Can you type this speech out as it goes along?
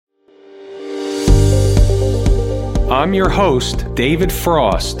I'm your host, David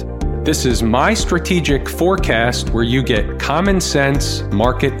Frost. This is my strategic forecast where you get common sense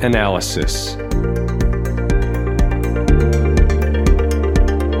market analysis.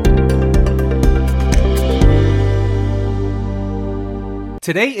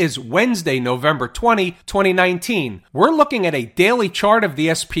 Today is Wednesday, November 20, 2019. We're looking at a daily chart of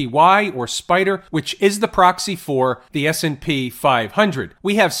the SPY or SPDR, which is the proxy for the S&P 500.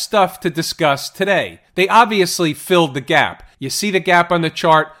 We have stuff to discuss today. They obviously filled the gap. You see the gap on the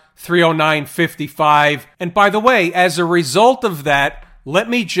chart, 309.55. And by the way, as a result of that, let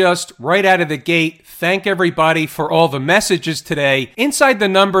me just, right out of the gate, thank everybody for all the messages today. Inside the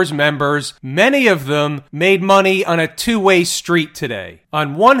Numbers members, many of them made money on a two-way street today.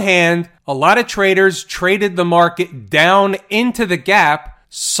 On one hand, a lot of traders traded the market down into the gap,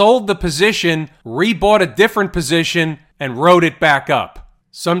 sold the position, rebought a different position, and rode it back up.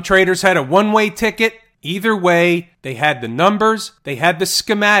 Some traders had a one-way ticket. Either way, they had the numbers, they had the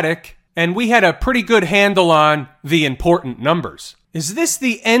schematic, and we had a pretty good handle on the important numbers. Is this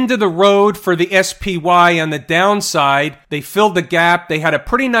the end of the road for the SPY on the downside? They filled the gap. They had a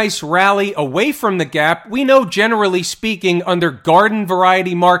pretty nice rally away from the gap. We know, generally speaking, under garden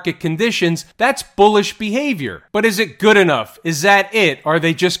variety market conditions, that's bullish behavior. But is it good enough? Is that it? Are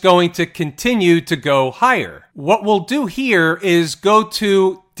they just going to continue to go higher? What we'll do here is go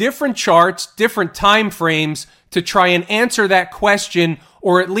to different charts, different time frames to try and answer that question,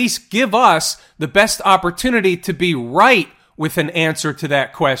 or at least give us the best opportunity to be right with an answer to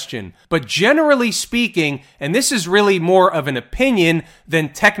that question. But generally speaking, and this is really more of an opinion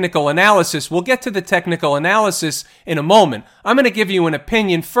than technical analysis. We'll get to the technical analysis in a moment. I'm going to give you an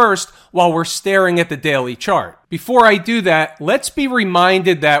opinion first while we're staring at the daily chart. Before I do that, let's be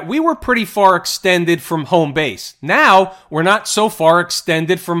reminded that we were pretty far extended from home base. Now, we're not so far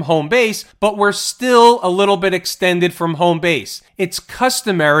extended from home base, but we're still a little bit extended from home base. It's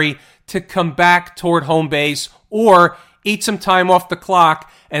customary to come back toward home base or eat some time off the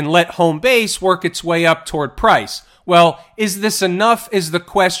clock and let home base work its way up toward price. Well, is this enough is the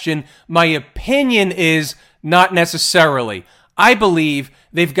question. My opinion is not necessarily. I believe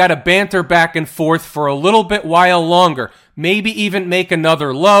they've got to banter back and forth for a little bit while longer. Maybe even make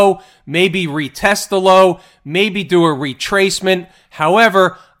another low, maybe retest the low, maybe do a retracement.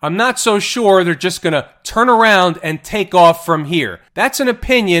 However, I'm not so sure they're just going to turn around and take off from here. That's an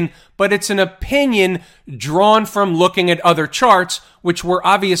opinion, but it's an opinion drawn from looking at other charts, which we're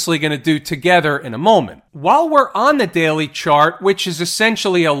obviously going to do together in a moment. While we're on the daily chart, which is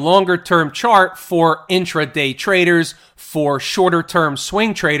essentially a longer-term chart for intraday traders, for shorter-term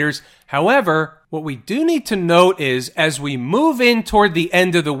swing traders, however, what we do need to note is as we move in toward the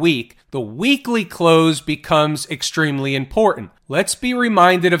end of the week, the weekly close becomes extremely important. Let's be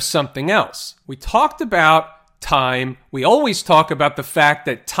reminded of something else. We talked about time. We always talk about the fact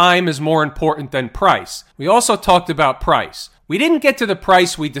that time is more important than price. We also talked about price. We didn't get to the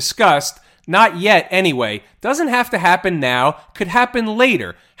price we discussed, not yet anyway. Doesn't have to happen now, could happen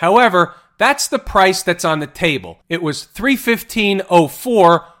later. However, that's the price that's on the table. It was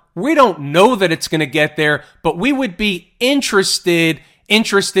 315.04. We don't know that it's going to get there, but we would be interested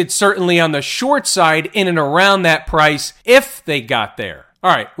certainly on the short side in and around that price if they got there.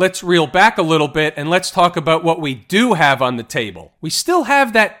 All right, let's reel back a little bit and let's talk about what we do have on the table. We still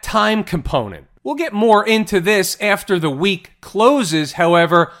have that time component. We'll get more into this after the week closes.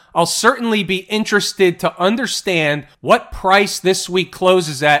 However, I'll certainly be interested to understand what price this week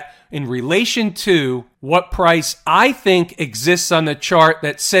closes at in relation to what price I think exists on the chart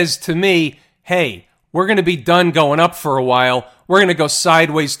that says to me, hey, we're going to be done going up for a while. We're going to go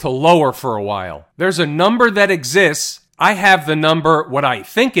sideways to lower for a while. There's a number that exists. I have the number, what I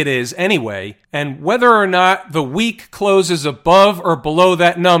think it is anyway, and whether or not the week closes above or below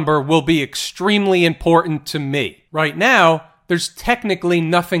that number will be extremely important to me. Right now, there's technically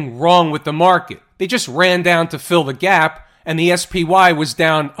nothing wrong with the market. They just ran down to fill the gap, and the SPY was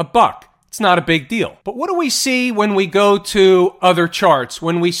down $1. It's not a big deal. But what do we see when we go to other charts?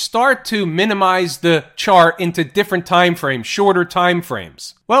 When we start to minimize the chart into different time frames, shorter time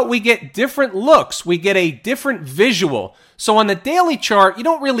frames? Well, we get different looks. We get a different visual. So on the daily chart, you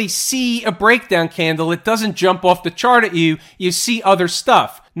don't really see a breakdown candle. It doesn't jump off the chart at you. You see other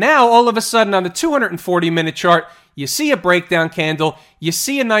stuff. Now, all of a sudden on the 240-minute chart, you see a breakdown candle. You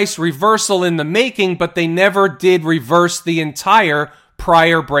see a nice reversal in the making, but they never did reverse the entire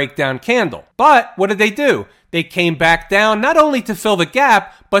prior breakdown candle. But what did they do? They came back down not only to fill the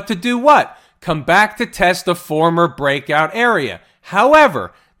gap, but to do what? Come back to test a former breakout area.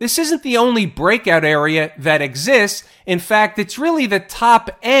 However, this isn't the only breakout area that exists. In fact, it's really the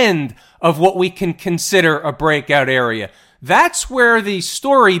top end of what we can consider a breakout area. That's where the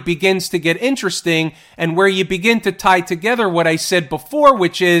story begins to get interesting and where you begin to tie together what I said before,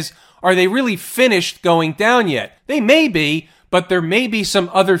 which is, are they really finished going down yet? They may be, but there may be some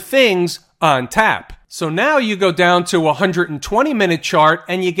other things on tap. So now you go down to a 120-minute chart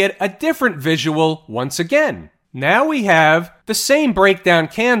and you get a different visual once again. Now we have the same breakdown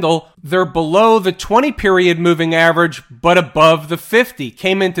candle. They're below the 20-period moving average, but above the 50.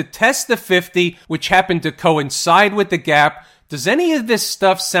 Came in to test the 50, which happened to coincide with the gap. Does any of this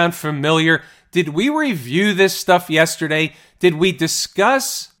stuff sound familiar? Did we review this stuff yesterday? Did we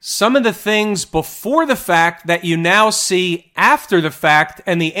discuss some of the things before the fact that you now see after the fact?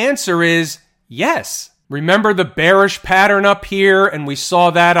 And the answer is yes. Remember the bearish pattern up here, and we saw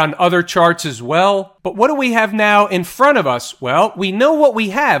that on other charts as well. But what do we have now in front of us? Well, we know what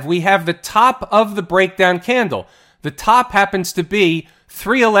we have. We have the top of the breakdown candle. The top happens to be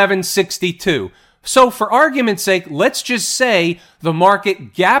 311.62. So for argument's sake, let's just say the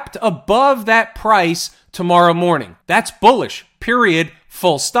market gapped above that price tomorrow morning. That's bullish, period,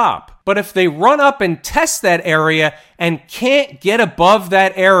 full stop. But if they run up and test that area and can't get above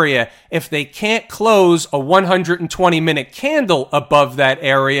that area, if they can't close a 120-minute candle above that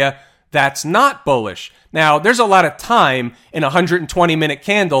area, that's not bullish. Now, there's a lot of time in a 120-minute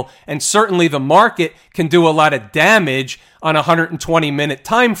candle, and certainly the market can do a lot of damage on a 120-minute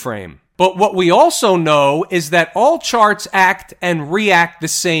time frame. But what we also know is that all charts act and react the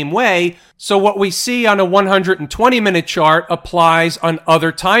same way. So what we see on a 120-minute chart applies on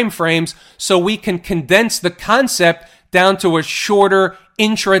other time frames. So we can condense the concept down to a shorter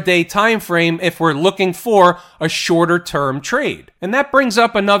intraday time frame if we're looking for a shorter term trade. And that brings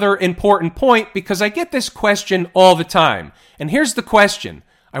up another important point because I get this question all the time. And here's the question.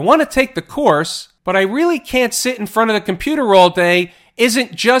 I want to take the course, but I really can't sit in front of the computer all day.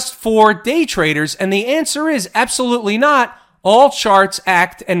 Isn't just for day traders? And the answer is absolutely not. All charts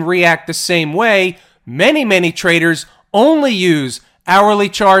act and react the same way. Many traders only use hourly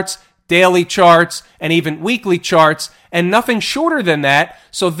charts, daily charts, and even weekly charts, and nothing shorter than that.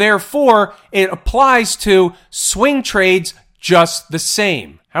 So therefore, it applies to swing trades just the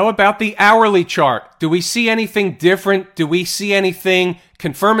same. How about the hourly chart? Do we see anything different? Do we see anything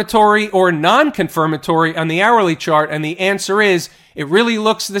confirmatory or non-confirmatory on the hourly chart? And the answer is, it really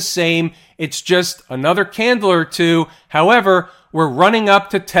looks the same. It's just another candle or two. However, we're running up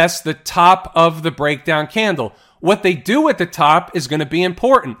to test the top of the breakdown candle. What they do at the top is going to be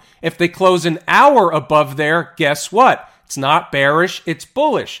important. If they close an hour above there, guess what? It's not bearish, it's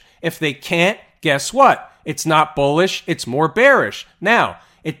bullish. If they can't, guess what? It's not bullish, it's more bearish. Now,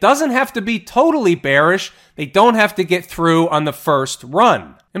 it doesn't have to be totally bearish. They don't have to get through on the first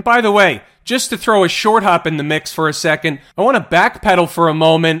run. And by the way, just to throw a short hop in the mix for a second, I want to backpedal for a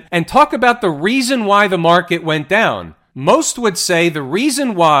moment and talk about the reason why the market went down. Most would say the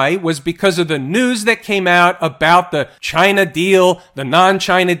reason why was because of the news that came out about the China deal, the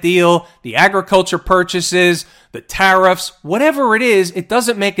non-China deal, the agriculture purchases, the tariffs, whatever it is, it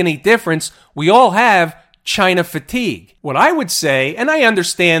doesn't make any difference. We all have China fatigue. What I would say, and I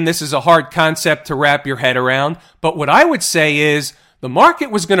understand this is a hard concept to wrap your head around, but what I would say is the market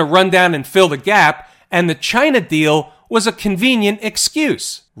was going to run down and fill the gap, and the China deal was a convenient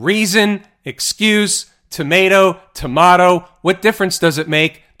excuse. Reason, excuse, tomato, what difference does it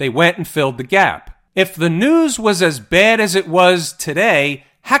make? They went and filled the gap. If the news was as bad as it was today,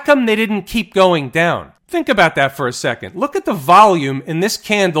 how come they didn't keep going down? Think about that for a second. Look at the volume in this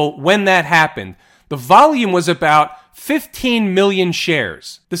candle when that happened. The volume was about 15 million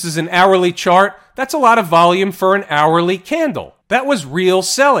shares. This is an hourly chart. That's a lot of volume for an hourly candle. That was real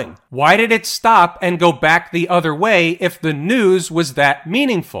selling. Why did it stop and go back the other way if the news was that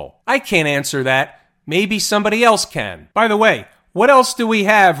meaningful? I can't answer that. Maybe somebody else can. By the way, what else do we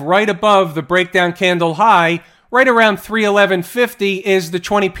have right above the breakdown candle high? Right around 311.50 is the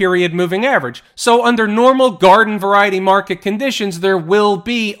 20-period moving average. So under normal garden variety market conditions, there will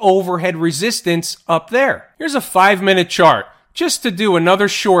be overhead resistance up there. Here's a 5-minute chart. Just to do another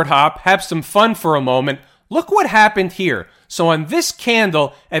short hop, have some fun for a moment. Look what happened here. So on this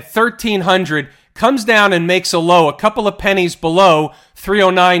candle at 1300, comes down and makes a low a couple of pennies below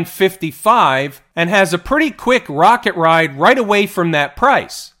 309.55 and has a pretty quick rocket ride right away from that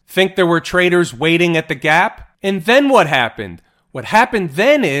price. Think there were traders waiting at the gap? And then what happened? What happened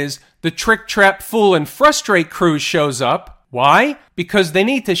then is the trick, trap, fool, and frustrate crew shows up. Why? Because they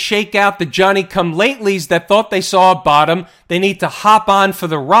need to shake out the Johnny-come-latelys that thought they saw a bottom. They need to hop on for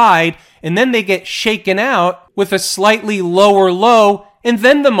the ride, and then they get shaken out with a slightly lower low and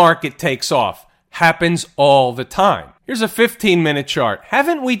then the market takes off. Happens all the time. Here's a 15-minute chart.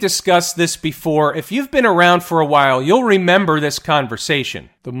 Haven't we discussed this before? If you've been around for a while, you'll remember this conversation.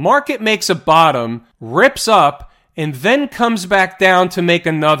 The market makes a bottom, rips up, and then comes back down to make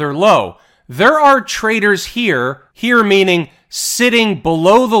another low. There are traders here meaning sitting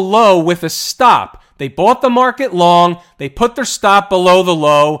below the low with a stop. They bought the market long, they put their stop below the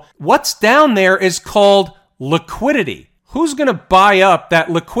low. What's down there is called liquidity. Who's going to buy up that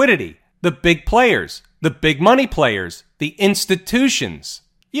liquidity? The big players, the big money players, the institutions.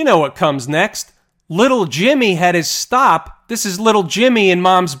 You know what comes next. Little Jimmy had his stop. This is little Jimmy in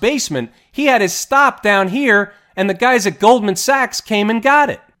mom's basement. He had his stop down here, and the guys at Goldman Sachs came and got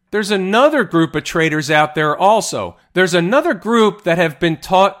it. There's another group of traders out there also. There's another group that have been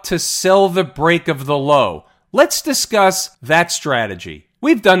taught to sell the break of the low. Let's discuss that strategy.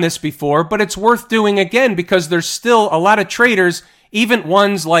 We've done this before, but it's worth doing again because there's still a lot of traders, even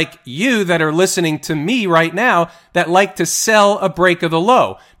ones like you that are listening to me right now, that like to sell a break of the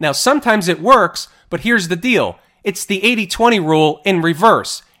low. Now, sometimes it works, but here's the deal. It's the 80-20 rule in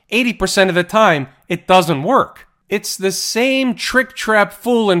reverse. 80% of the time, it doesn't work. It's the same trick, trap,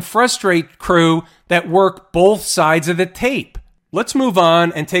 fool, and frustrate crew that work both sides of the tape. Let's move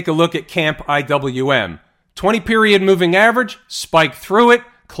on and take a look at Camp IWM. 20-period moving average, spiked through it,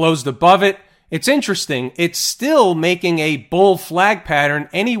 closed above it. It's interesting. It's still making a bull flag pattern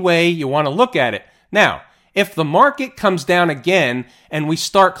any way you want to look at it. Now, if the market comes down again and we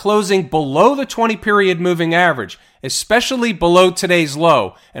start closing below the 20-period moving average, especially below today's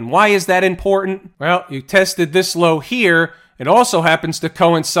low, and why is that important? Well, you tested this low here. It also happens to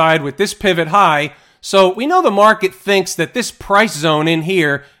coincide with this pivot high. So we know the market thinks that this price zone in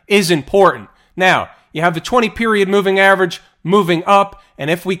here is important. Now, you have the 20-period moving average moving up, and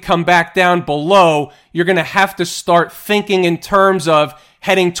if we come back down below, you're going to have to start thinking in terms of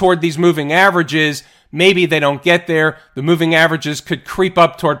heading toward these moving averages. Maybe they don't get there. The moving averages could creep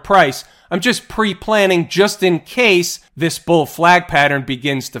up toward price. I'm just pre-planning just in case this bull flag pattern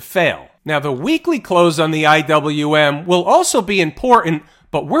begins to fail. Now, the weekly close on the IWM will also be important,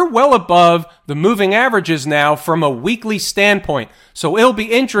 but we're well above the moving averages now from a weekly standpoint. So it'll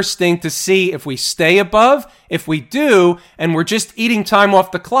be interesting to see if we stay above. If we do, and we're just eating time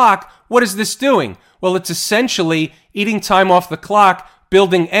off the clock, what is this doing? Well, it's essentially eating time off the clock,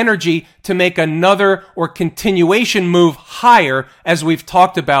 building energy to make another or continuation move higher, as we've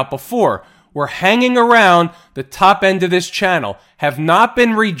talked about before. We're hanging around the top end of this channel, have not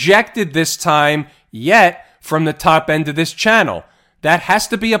been rejected this time yet from the top end of this channel. That has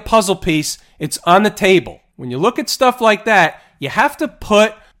to be a puzzle piece. It's on the table. When you look at stuff like that, you have to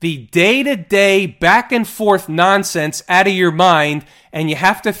put the day-to-day back and forth nonsense out of your mind, and you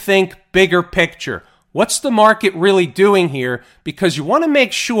have to think bigger picture. What's the market really doing here? Because you want to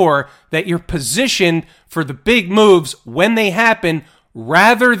make sure that you're positioned for the big moves when they happen,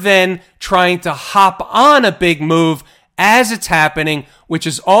 rather than trying to hop on a big move as it's happening, which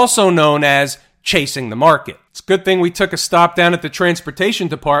is also known as chasing the market. It's a good thing we took a stop down at the transportation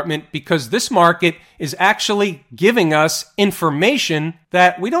department, because this market is actually giving us information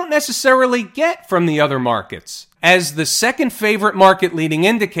that we don't necessarily get from the other markets. As the second favorite market leading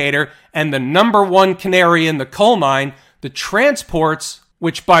indicator and the number one canary in the coal mine, the transports,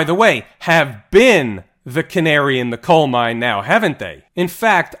 which by the way, have been the canary in the coal mine now, haven't they? In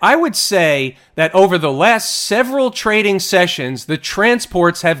fact, I would say that over the last several trading sessions, the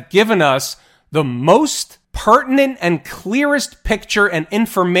transports have given us the most pertinent and clearest picture and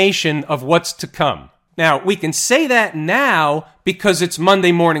information of what's to come. Now, we can say that now because it's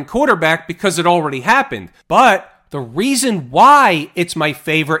Monday morning quarterback, because it already happened. But the reason why it's my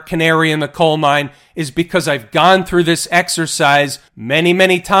favorite canary in the coal mine is because I've gone through this exercise many,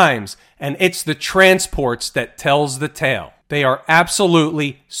 many times, and it's the transports that tells the tale. They are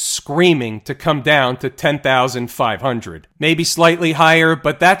absolutely screaming to come down to 10,500. Maybe slightly higher,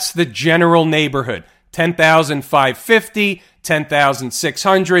 but that's the general neighborhood. 10,550,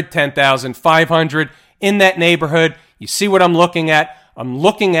 10,600, 10,500. In that neighborhood, you see what I'm looking at? I'm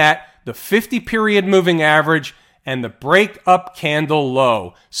looking at the 50-period moving average and the break-up candle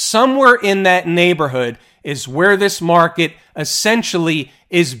low. Somewhere in that neighborhood is where this market essentially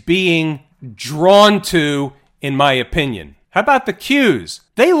is being drawn to, in my opinion. How about the Qs?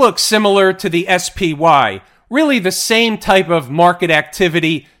 They look similar to the SPY. Really the same type of market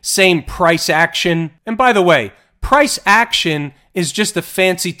activity, same price action. And by the way, price action is just a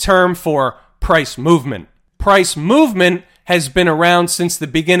fancy term for price movement. Price movement has been around since the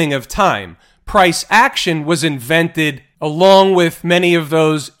beginning of time. Price action was invented along with many of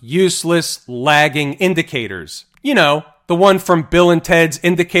those useless lagging indicators. You know, the one from Bill and Ted's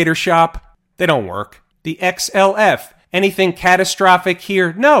indicator shop, they don't work. The XLF, anything catastrophic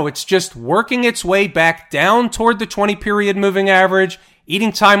here? No, it's just working its way back down toward the 20-period moving average,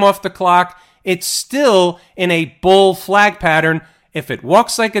 eating time off the clock. It's still in a bull flag pattern. If it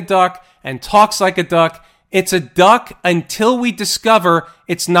walks like a duck and talks like a duck, it's a duck until we discover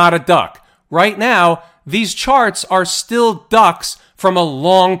it's not a duck. Right now, these charts are still ducks from a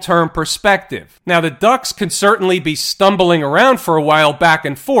long-term perspective. Now, the ducks can certainly be stumbling around for a while back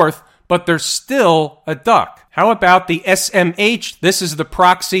and forth, but they're still a duck. How about the SMH? This is the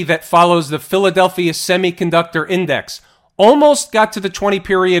proxy that follows the Philadelphia Semiconductor Index. Almost got to the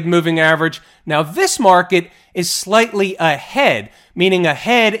 20-period moving average. Now, this market is slightly ahead, meaning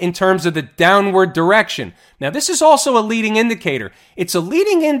ahead in terms of the downward direction. Now, this is also a leading indicator. It's a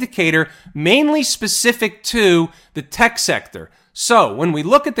leading indicator mainly specific to the tech sector. So, when we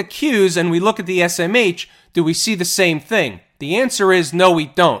look at the Qs and we look at the SMH, do we see the same thing? The answer is no, we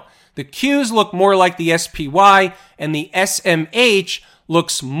don't. The Qs look more like the SPY, and the SMH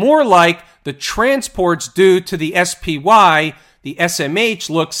looks more like the transports due to the SPY. The SMH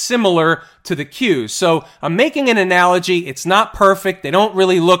looks similar to the Qs. So I'm making an analogy. It's not perfect. They don't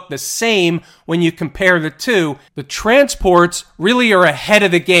really look the same when you compare the two. The transports really are ahead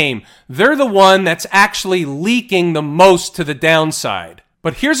of the game. They're the one that's actually leaking the most to the downside.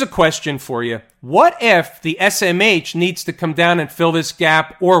 But here's a question for you. What if the SMH needs to come down and fill this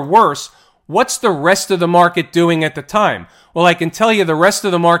gap, or worse, what's the rest of the market doing at the time? Well, I can tell you the rest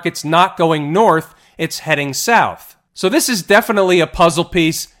of the market's not going north, it's heading south. So this is definitely a puzzle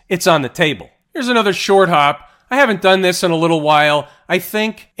piece. It's on the table. Here's another short hop. I haven't done this in a little while. I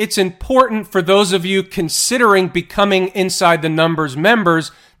think it's important for those of you considering becoming Inside the Numbers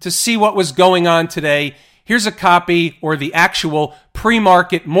members to see what was going on today. Here's a copy or the actual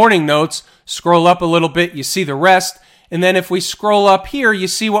pre-market morning notes. Scroll up a little bit, you see the rest. And then if we scroll up here, you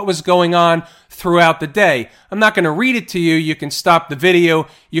see what was going on throughout the day. I'm not going to read it to you. You can stop the video.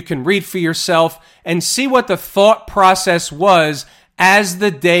 You can read for yourself and see what the thought process was as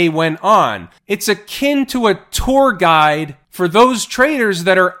the day went on. It's akin to a tour guide for those traders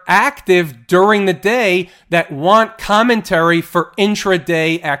that are active during the day that want commentary for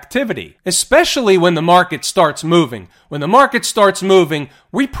intraday activity, especially when the market starts moving. When the market starts moving,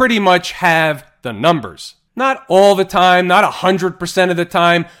 we pretty much have the numbers. Not all the time, not 100% of the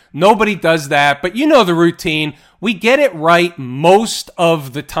time. Nobody does that, but you know the routine. We get it right most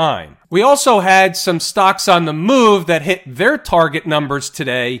of the time. We also had some stocks on the move that hit their target numbers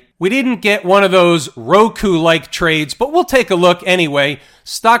today. We didn't get one of those Roku-like trades, but we'll take a look anyway.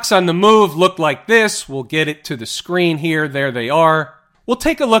 Stocks on the move look like this. We'll get it to the screen here. There they are. We'll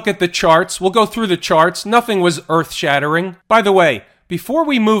take a look at the charts. We'll go through the charts. Nothing was earth-shattering. By the way, before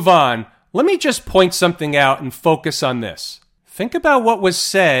we move on, let me just point something out and focus on this. Think about what was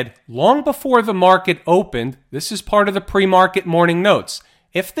said long before the market opened. This is part of the pre-market morning notes.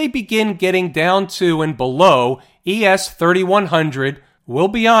 If they begin getting down to and below ES 3100, we'll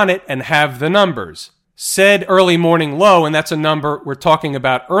be on it and have the numbers. Said early morning low, and that's a number we're talking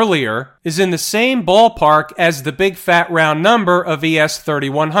about earlier, is in the same ballpark as the big fat round number of ES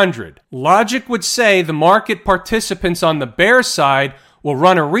 3100. Logic would say the market participants on the bear side will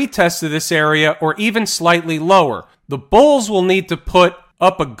run a retest of this area or even slightly lower. The bulls will need to put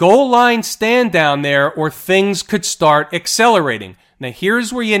up a goal line stand down there or things could start accelerating. Now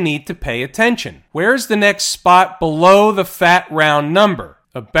here's where you need to pay attention. Where's the next spot below the fat round number?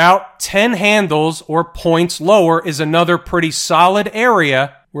 About 10 handles or points lower is another pretty solid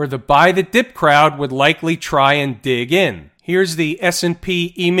area where the buy the dip crowd would likely try and dig in. Here's the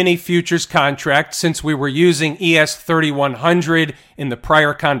S&P E-mini futures contract. Since we were using ES 3100 in the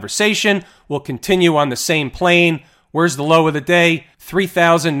prior conversation, we'll continue on the same plane. Where's the low of the day?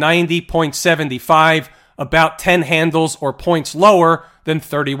 3090.75, about 10 handles or points lower than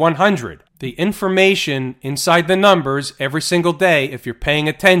 3100. The information inside the numbers every single day, if you're paying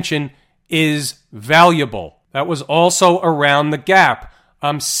attention, is valuable. That was also around the gap.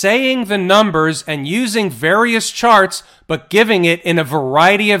 I'm saying the numbers and using various charts, but giving it in a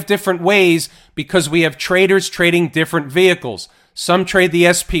variety of different ways because we have traders trading different vehicles. Some trade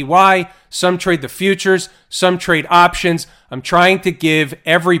the SPY, some trade the futures, some trade options. I'm trying to give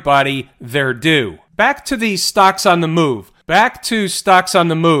everybody their due. Back to the stocks on the move. The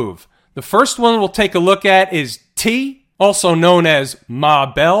first one we'll take a look at is T, also known as Ma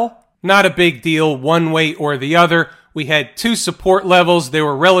Bell. Not a big deal one way or the other. We had two support levels. They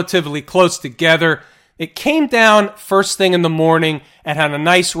were relatively close together. It came down first thing in the morning and had a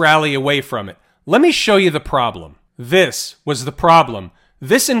nice rally away from it. Let me show you the problem. This was the problem.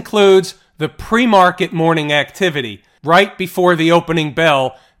 This includes the pre-market morning activity. right before the opening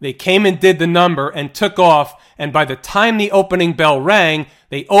bell. They came and did the number and took off, and by the time the opening bell rang,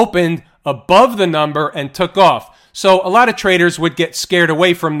 they opened above the number and took off. So a lot of traders would get scared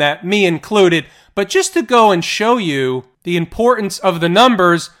away from that, me included. But just to go and show you the importance of the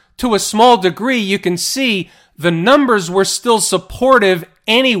numbers, to a small degree, you can see the numbers were still supportive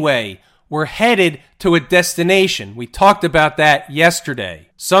anyway. We're headed to a destination. We talked about that yesterday.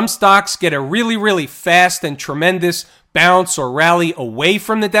 Some stocks get a really, really fast and tremendous bounce or rally away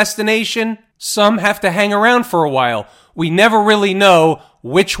from the destination. Some have to hang around for a while. We never really know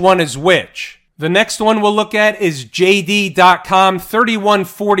which one is which. The next one we'll look at is JD.com.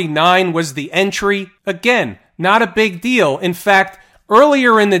 3149 was the entry. Again, not a big deal. In fact,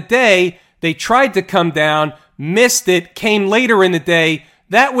 earlier in the day, they tried to come down, missed it, came later in the day.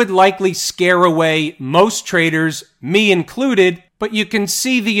 That would likely scare away most traders, me included. But you can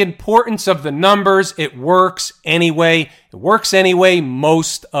see the importance of the numbers. It works anyway. It works anyway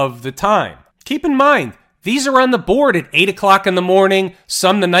most of the time. Keep in mind, these are on the board at 8 o'clock in the morning,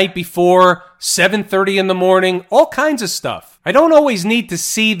 some the night before, 7:30 in the morning, all kinds of stuff. I don't always need to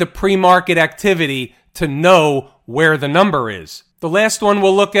see the pre-market activity to know where the number is. The last one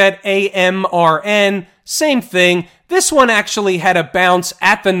we'll look at, AMRN, same thing. This one actually had a bounce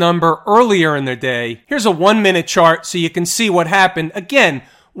at the number earlier in the day. Here's a 1-minute chart so you can see what happened. Again,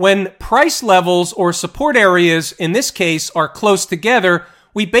 when price levels or support areas, in this case, are close together,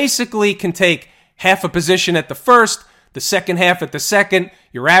 we basically can take half a position at the first, the second half at the second,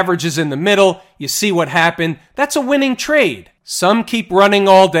 your average is in the middle, you see what happened. That's a winning trade. Some keep running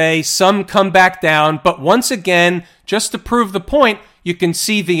all day, some come back down, but once again, just to prove the point, you can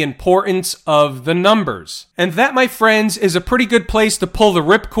see the importance of the numbers. And that, my friends, is a pretty good place to pull the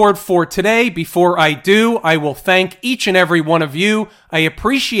ripcord for today. Before I do, I will thank each and every one of you. I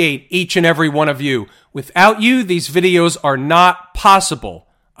appreciate each and every one of you. Without you, these videos are not possible.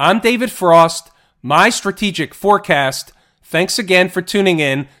 I'm David Frost, My Strategic Forecast. Thanks again for tuning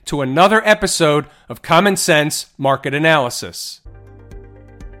in to another episode of Common Sense Market Analysis.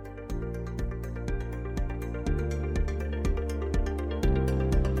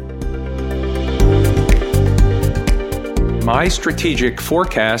 My Strategic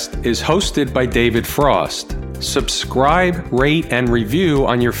Forecast is hosted by David Frost. Subscribe, rate, and review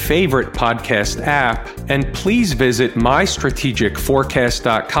on your favorite podcast app, and please visit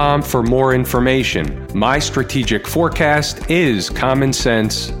mystrategicforecast.com for more information. My Strategic Forecast is common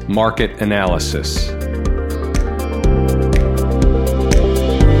sense market analysis.